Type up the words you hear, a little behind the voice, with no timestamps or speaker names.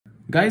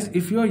Guys,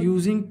 if you are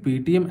using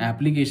Paytm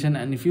application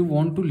and if you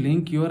want to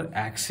link your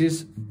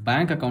Axis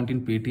bank account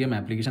in Paytm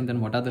application,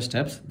 then what are the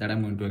steps that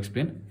I'm going to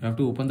explain? You have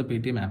to open the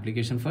Paytm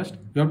application first.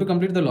 You have to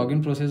complete the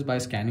login process by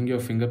scanning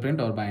your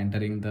fingerprint or by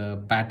entering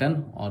the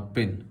pattern or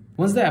PIN.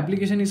 Once the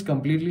application is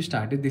completely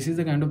started, this is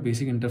the kind of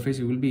basic interface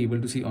you will be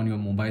able to see on your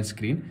mobile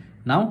screen.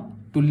 Now,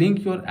 to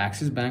link your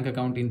Axis bank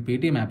account in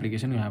Paytm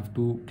application, you have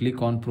to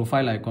click on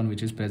profile icon,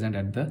 which is present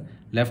at the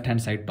left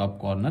hand side top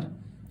corner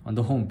on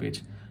the home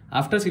page.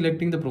 After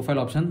selecting the profile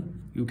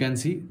option, you can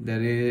see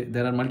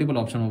there are multiple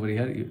options over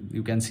here.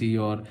 You can see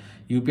your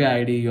UPI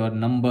ID, your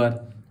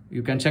number.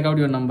 You can check out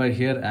your number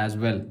here as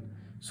well.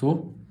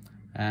 So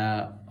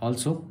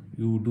also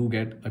you do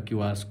get a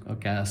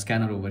QR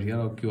scanner over here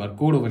or QR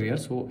code over here.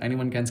 So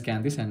anyone can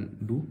scan this and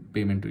do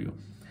payment to you.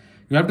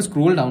 You have to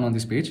scroll down on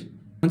this page.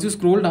 Once you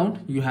scroll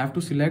down, you have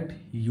to select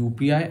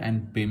UPI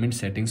and payment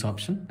settings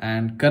option.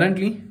 And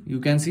currently you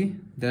can see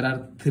there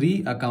are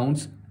 3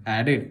 accounts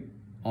added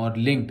or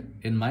linked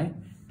in my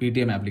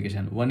Paytm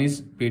application. One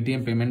is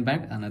Paytm Payment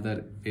Bank,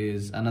 another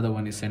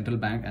one is Central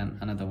Bank, and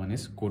another one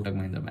is Kotak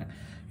Mahindra Bank.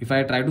 If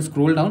I try to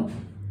scroll down,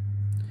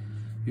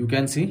 you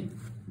can see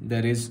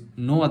there is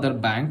no other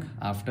bank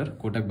after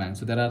Kotak Bank.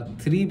 So there are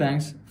 3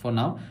 banks for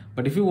now.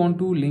 But if you want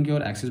to link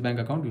your Axis Bank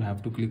account, you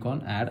have to click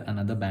on add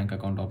another bank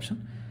account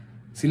option.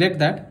 Select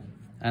that,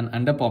 and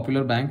under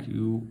popular bank,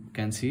 you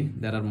can see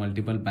there are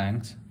multiple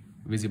banks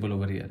visible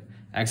over here.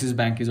 Axis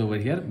Bank is over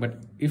here,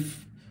 but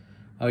if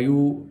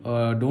you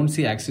don't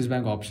see Axis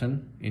Bank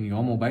option in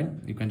your mobile,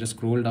 you can just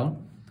scroll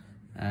down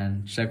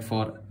and check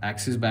for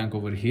Axis Bank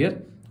over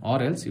here,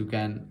 or else you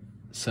can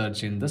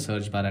search in the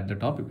search bar at the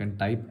top. You can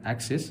type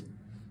Axis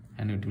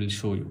and it will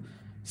show you.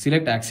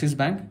 Select Axis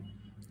Bank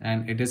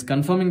and it is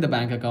confirming the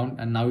bank account,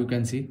 and now you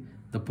can see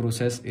the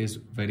process is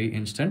very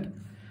instant.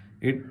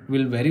 It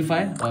will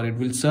verify or it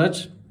will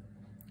search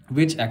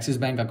which Axis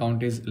Bank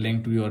account is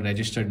linked to your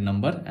registered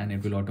number, and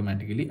it will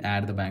automatically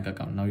add the bank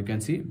account. Now you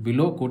can see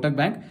below Kotak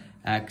Bank,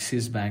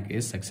 Axis Bank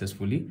is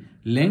successfully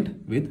linked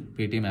with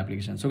Paytm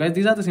application. So guys,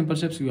 these are the simple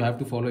steps you have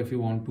to follow if you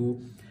want to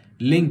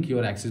link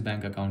your Axis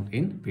Bank account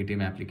in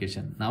Paytm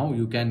application. Now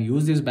you can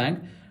use this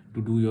bank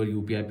to do your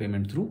UPI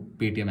payment through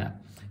Paytm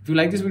app. If you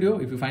like this video,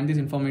 if you find this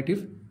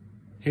informative,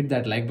 hit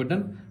that like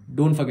button.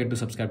 Don't forget to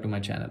subscribe to my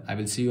channel. I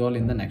will see you all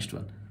in the next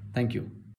one. Thank you.